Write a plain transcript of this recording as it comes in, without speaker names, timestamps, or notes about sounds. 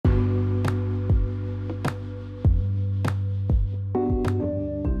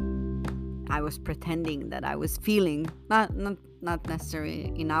I was pretending that I was feeling, not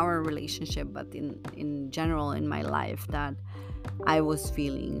necessarily in our relationship, but in general in my life, that I was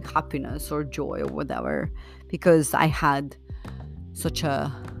feeling happiness or joy or whatever, because I had such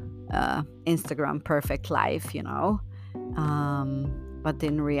a Instagram perfect life, but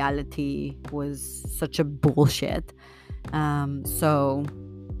in reality was such a bullshit. So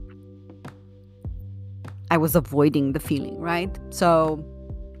I was avoiding the feeling, right? So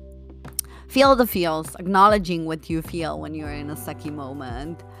feel the feels, acknowledging what you feel when you're in a sucky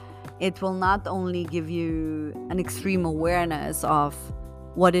moment. It will not only give you an extreme awareness of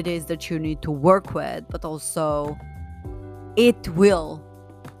what it is that you need to work with, but also it will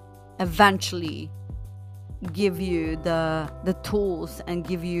eventually give you the tools and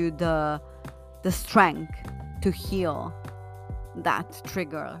give you the strength to heal that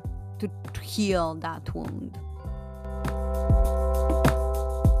trigger, to heal that wound.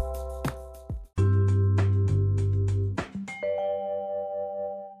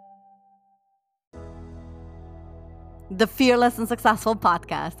 The Fearless and Successful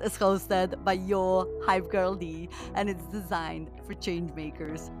podcast is hosted by your Hype Girl D, and it's designed for change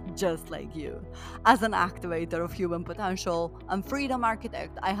makers just like you. As an activator of human potential and freedom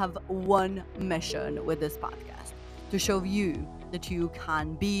architect, I have one mission with this podcast: to show you that you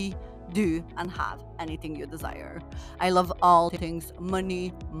can be, do, and have anything you desire. I love all things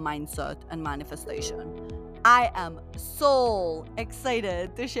money, mindset, and manifestation. I am so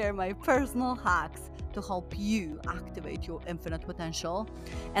excited to share my personal hacks to help you activate your infinite potential.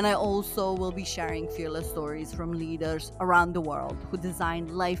 And I also will be sharing fearless stories from leaders around the world who design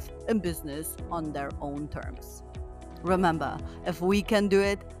life and business on their own terms. Remember, if we can do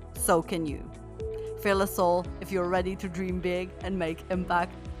it, so can you. Fearless soul, if you're ready to dream big and make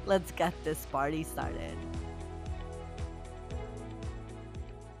impact, let's get this party started.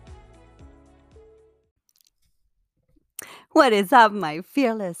 What is up, my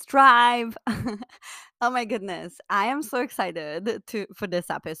fearless tribe? Oh my goodness, I am so excited for this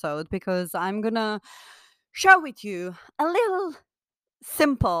episode because I'm gonna share with you a little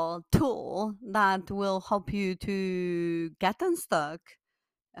simple tool that will help you to get unstuck,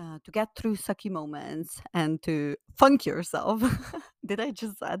 to get through sucky moments, and to funk yourself. Did I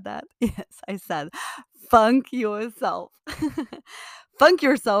just said that? Yes, I said funk yourself. Funk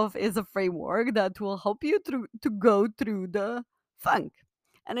yourself is a framework that will help you to go through the funk.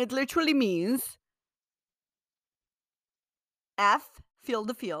 And it literally means F, feel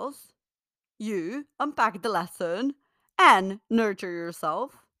the feels, U, unpack the lesson, N, nurture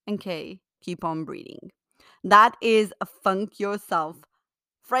yourself, and K, keep on breathing. That is a funk yourself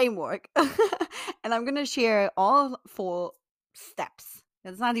framework. And I'm going to share all 4 steps.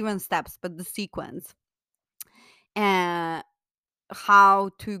 It's not even steps, but the sequence. And how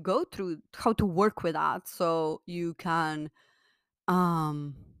to work with that so you can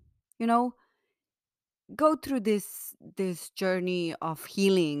um you know go through this journey of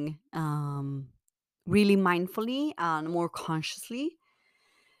healing, really mindfully and more consciously,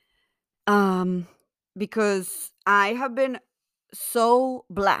 um because I have been so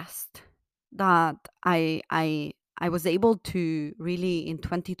blessed that I was able to really in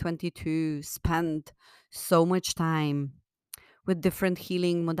 2022 spend so much time with different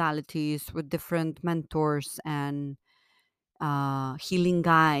healing modalities, with different mentors and healing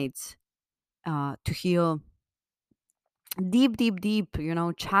guides, to heal deep, deep, deep,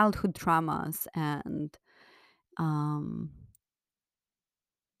 childhood traumas um,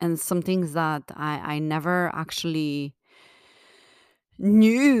 and some things that I never actually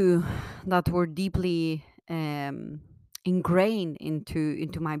knew that were deeply ingrained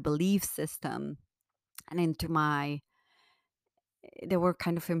into my belief system and into my they were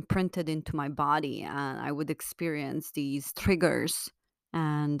kind of imprinted into my body, and I would experience these triggers,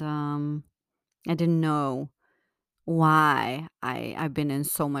 and I didn't know why I've been in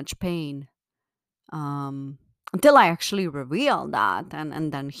so much pain, um, until I actually revealed that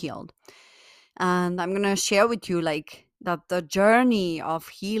and then healed. And I'm gonna share with you like that the journey of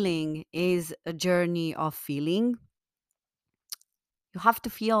healing is a journey of feeling. You have to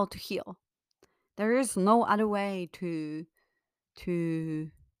feel to heal. There is no other way to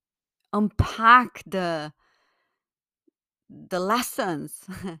unpack the lessons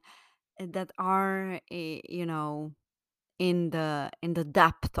that are in the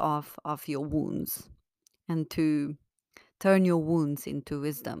depth of your wounds, and to turn your wounds into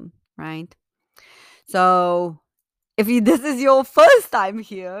wisdom, right? So if this is your first time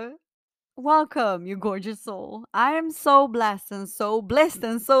here, welcome, you gorgeous soul. I am so blessed and so blessed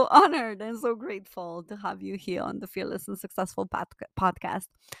and so honored and so grateful to have you here on the Fearless and Successful podcast.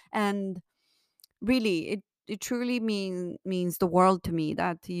 And Really, it truly means the world to me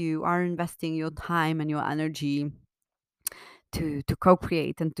that you are investing your time and your energy to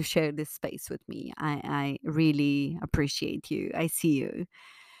co-create and to share this space with me. I really appreciate you. I see you.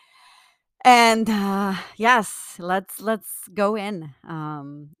 And yes, let's go in.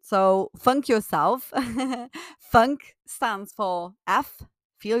 So funk yourself. Funk stands for F,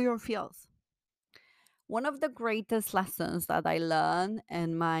 feel your feels. One of the greatest lessons that I learned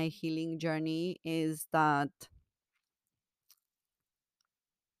in my healing journey is that,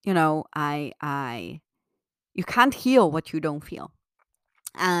 I you can't heal what you don't feel.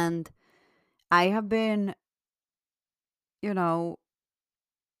 And I have been, you know,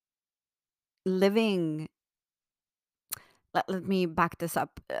 living. Let me back this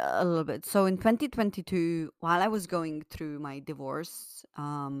up a little bit. So in 2022, while I was going through my divorce,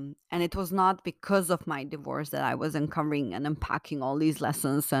 and it was not because of my divorce that I was uncovering and unpacking all these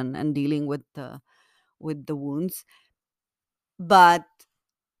lessons and dealing with the wounds, but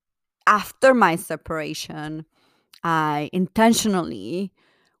after my separation, I intentionally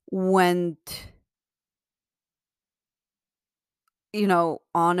went,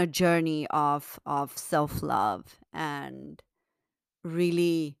 on a journey of self-love and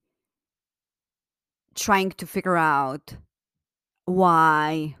really trying to figure out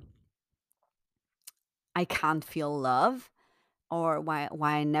why I can't feel love, or why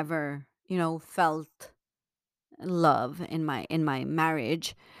I never, felt love in my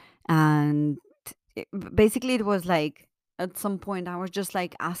marriage. And basically it was like, at some point I was just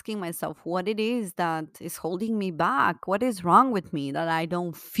like asking myself what it is that is holding me back. What is wrong with me that I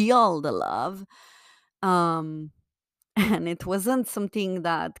don't feel the love? Um and it wasn't something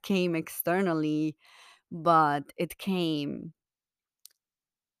that came externally, but it came,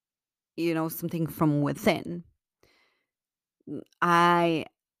 something from within. I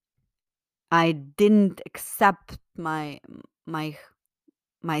i didn't accept my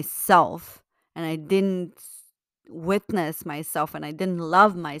myself, and I didn't witness myself, and I didn't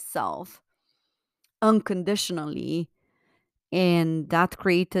love myself unconditionally, and that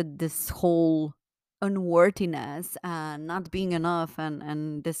created this whole unworthiness and not being enough,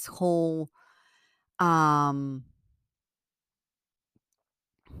 and this whole um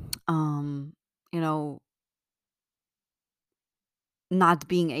um you know not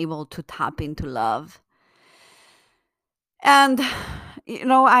being able to tap into love. And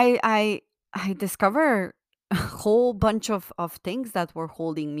I discover a whole bunch of things that were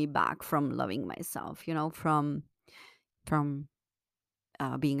holding me back from loving myself, from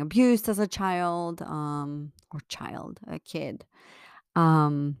being abused as a child, a kid,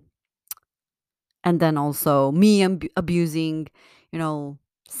 um and then also me abusing, you know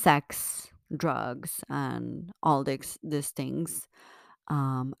sex, drugs, and all these things,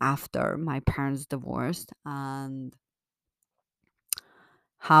 after my parents divorced, and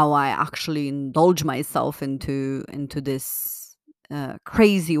how I actually indulge myself into this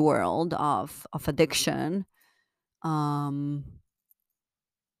crazy world of addiction, um,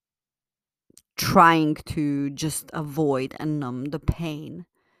 trying to just avoid and numb the pain,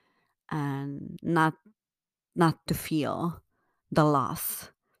 and not to feel the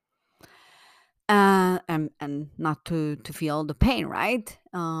loss, and not to feel the pain, right?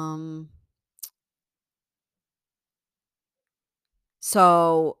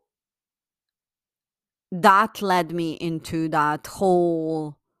 So that led me into that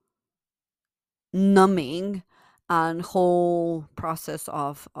whole numbing and whole process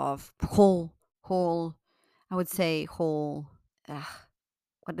of whole I would say whole,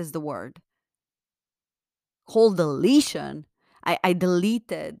 what is the word, whole deletion. I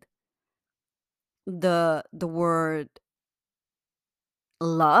deleted the word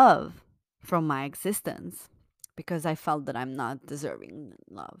love from my existence, because I felt that I'm not deserving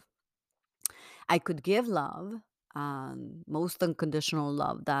love. I could give love, most unconditional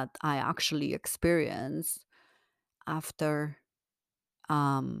love that I actually experienced after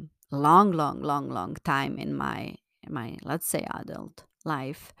long, long, long, long time in my, let's say, adult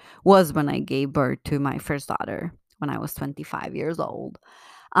life, was when I gave birth to my first daughter when I was 25 years old.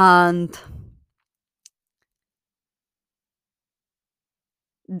 And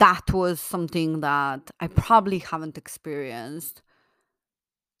that was something that I probably haven't experienced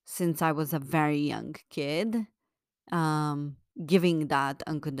since I was a very young kid, giving that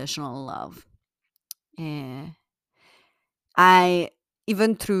unconditional love. Eh, I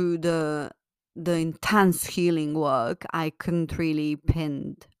Even through the intense healing work, I couldn't really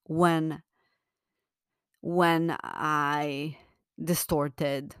pin when I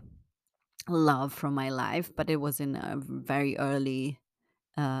distorted love from my life, but it was in a very early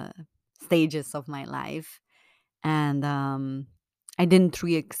uh, stages of my life. And I didn't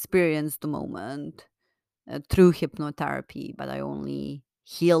re experience the moment through hypnotherapy, but I only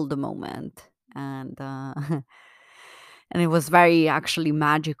healed the moment. And and it was very actually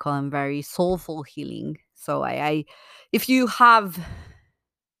magical and very soulful healing. So if you have,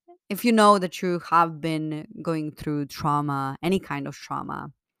 if you know that you have been going through trauma, any kind of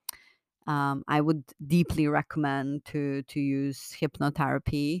trauma, I would deeply recommend to use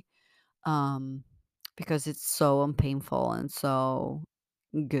hypnotherapy, um, because it's so unpainful and so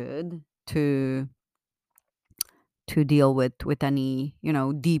good to deal with any,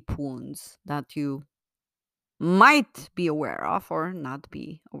 deep wounds that you might be aware of or not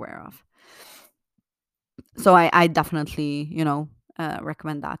be aware of. So I definitely,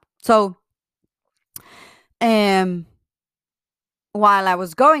 recommend that. So um while I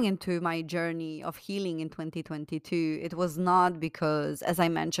was going into my journey of healing in 2022, it was not because, as I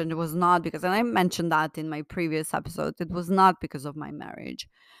mentioned, it was not because, and I mentioned that in my previous episode, it was not because of my marriage.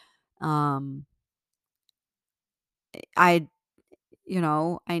 Um, I,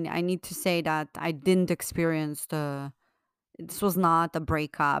 I need to say that I didn't experience this was not a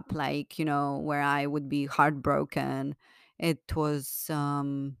breakup, like, where I would be heartbroken. It was,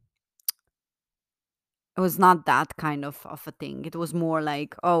 it was not that kind of a thing. It was more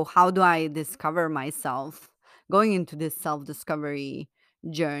like, oh, how do I discover myself, going into this self-discovery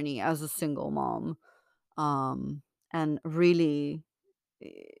journey as a single mom, um and really eh,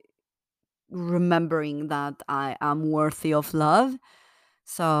 remembering that I am worthy of love.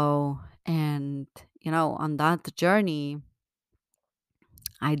 So, and on that journey,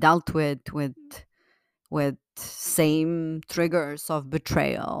 I dealt with same triggers of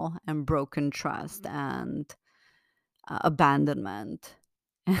betrayal and broken trust and abandonment.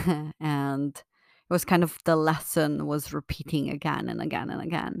 And it was kind of the lesson was repeating again and again and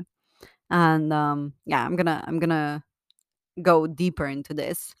again. And yeah, I'm gonna go deeper into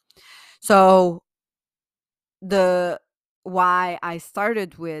this. So the why I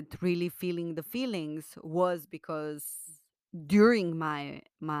started with really feeling the feelings was because during my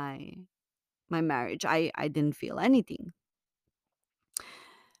marriage, I didn't feel anything,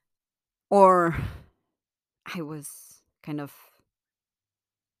 or I was kind of,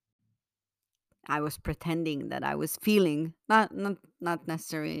 I was pretending that I was feeling, not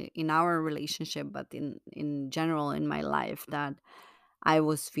necessarily in our relationship, but in general in my life, that I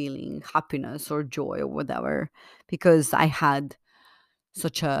was feeling happiness or joy or whatever, because I had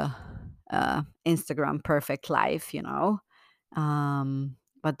such a Instagram perfect life,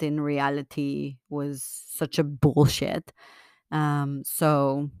 but in reality was such a bullshit.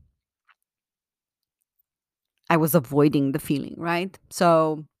 So I was avoiding the feeling, right?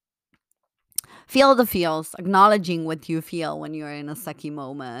 So feel the feels, acknowledging what you feel when you're in a sucky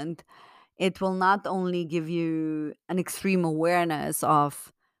moment. It will not only give you an extreme awareness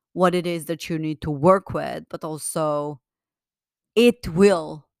of what it is that you need to work with, but also it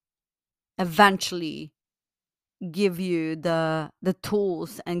will eventually give you the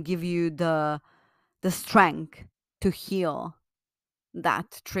tools and give you the strength to heal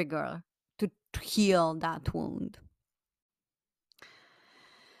that trigger, to heal that wound.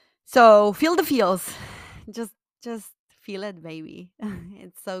 So feel the feels. Just feel it, baby.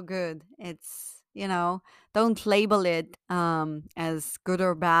 It's so good. It's, don't label it as good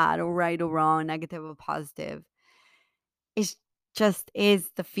or bad or right or wrong, negative or positive. It just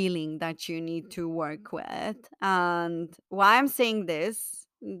is the feeling that you need to work with. And why I'm saying this,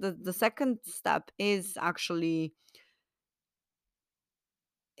 the second step is actually,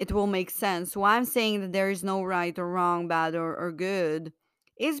 it will make sense. Why I'm saying that there is no right or wrong, bad or good,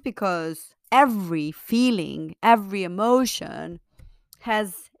 is because every feeling, every emotion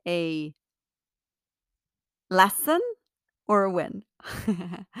has a lesson or a win.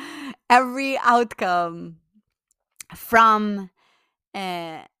 Every outcome from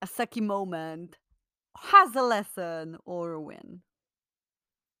a sucky moment has a lesson or a win.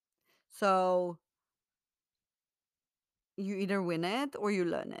 So you either win it or you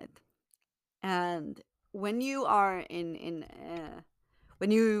learn it. And when you are in when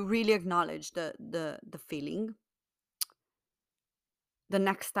you really acknowledge the feeling, the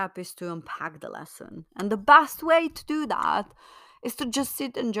next step is to unpack the lesson. And the best way to do that is to just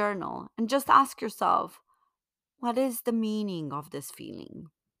sit and journal and just ask yourself, what is the meaning of this feeling?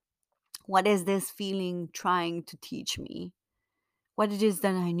 What is this feeling trying to teach me? What it is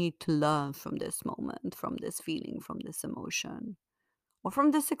that I need to learn from this moment, from this feeling, from this emotion, or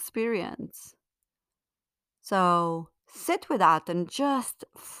from this experience? So sit with that and just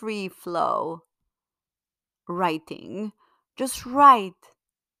free flow writing. Just write.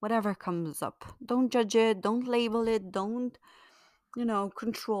 whatever comes up. Don't judge it, don't label it, don't,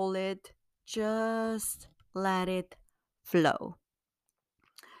 control it. Just let it flow.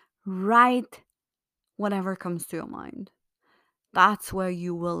 Write whatever comes to your mind. That's where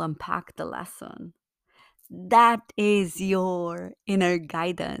you will unpack the lesson. That is your inner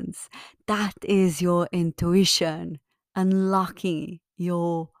guidance. That is your intuition, unlocking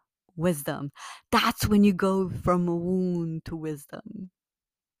your wisdom. That's when you go from a wound to wisdom.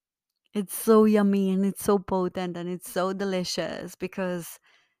 It's so yummy and it's so potent and it's so delicious because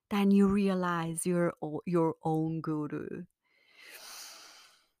then you realize you're your own guru.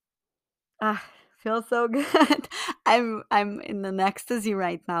 Ah, feels so good. I'm in an ecstasy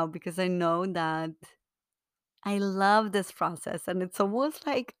right now because I know that I love this process and it's almost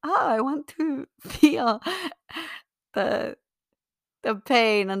like, oh, I want to feel the the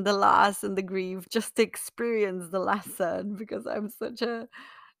pain and the loss and the grief just to experience the lesson because I'm such a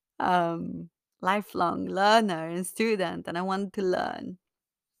um lifelong learner and student and I want to learn.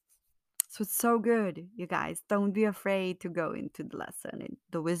 So it's so good, you guys. Don't be afraid to go into the lesson,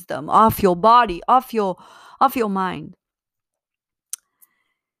 the wisdom of your body, of your mind.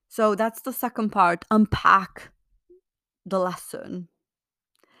 So that's the second part. Unpack the lesson.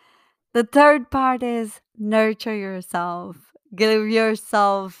 The third part is nurture yourself. Give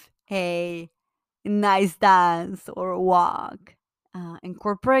yourself a nice dance or walk.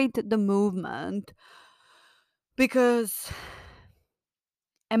 Incorporate the movement because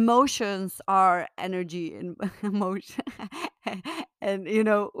emotions are energy and emotion. And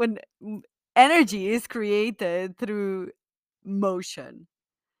when energy is created through motion,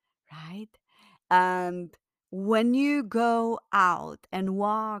 right? And when you go out and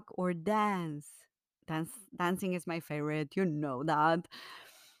walk or dancing is my favorite, that.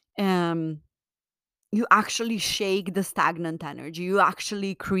 Um, you actually shake the stagnant energy. You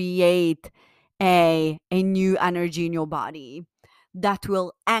actually create a new energy in your body that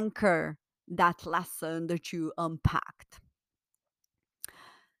will anchor that lesson that you unpacked.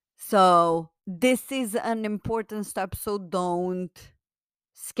 So this is an important step, so don't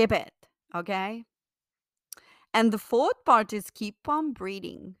skip it, okay? And the fourth part is keep on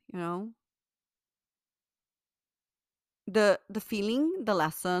breathing. The feeling, the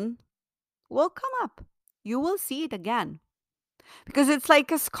lesson will come up. You will see it again because it's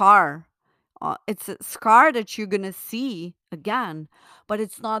like a scar. It's a scar that you're going to see again, but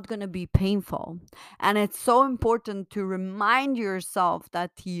it's not going to be painful. And it's so important to remind yourself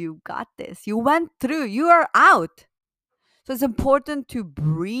that you got this. You went through, you are out. So it's important to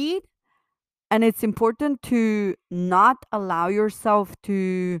breathe and it's important to not allow yourself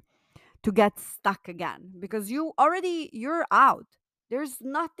to get stuck again because you're out. There's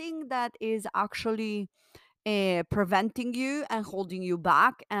nothing that is actually preventing you and holding you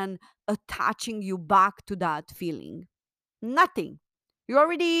back and attaching you back to that feeling. Nothing. You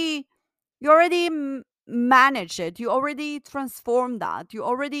already managed it. You already transformed that. You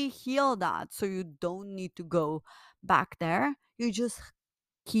already healed that. So you don't need to go back there. You just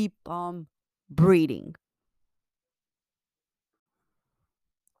keep on breathing.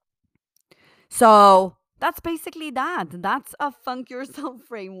 So that's basically that. That's a funk yourself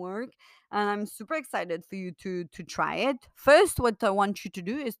framework. And I'm super excited for you to try it. First, what I want you to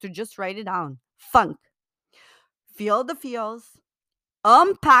do is to just write it down. Funk. Feel the feels,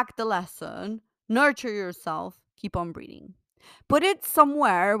 unpack the lesson, nurture yourself, keep on breathing. Put it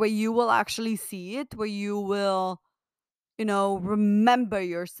somewhere where you will actually see it, where you will, remember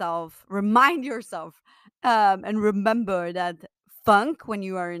yourself, remind yourself, and remember that funk, when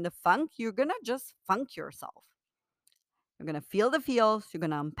you are in the funk, you're gonna just funk yourself. You're gonna feel the feels, you're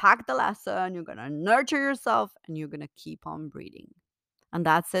gonna unpack the lesson, you're gonna nurture yourself, and you're gonna keep on breathing. And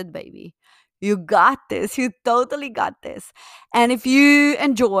that's it, baby. You got this. You totally got this. And if you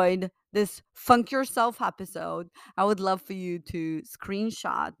enjoyed this Funk Yourself episode, I would love for you to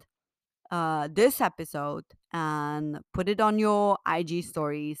screenshot this episode and put it on your IG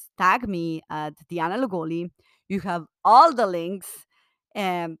stories. Tag me at Diana Lugoli. You have all the links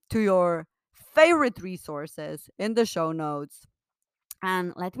to your favorite resources in the show notes.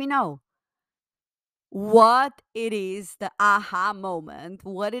 And let me know what it is the aha moment,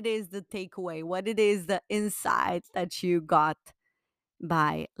 what it is the takeaway, what it is the insight that you got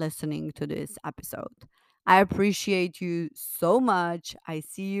by listening to this episode. I appreciate you so much. I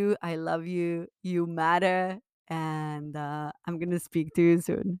see you. I love you. You matter. And I'm going to speak to you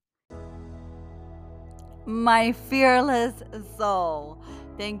soon. My fearless soul.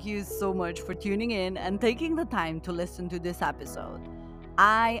 Thank you so much for tuning in and taking the time to listen to this episode.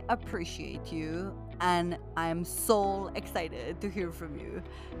 I appreciate you and I'm so excited to hear from you.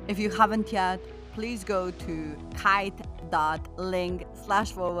 If you haven't yet, please go to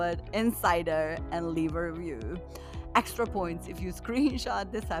kite.link/forward insider and leave a review. Extra points if you screenshot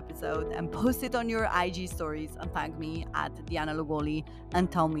this episode and post it on your IG stories and tag me at Diana Lugoli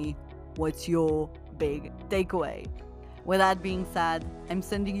and tell me what's your big takeaway. With that being said, I'm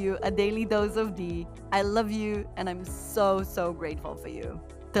sending you a daily dose of D. I love you and I'm so, so grateful for you.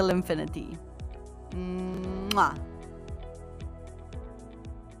 Till infinity. Mwah.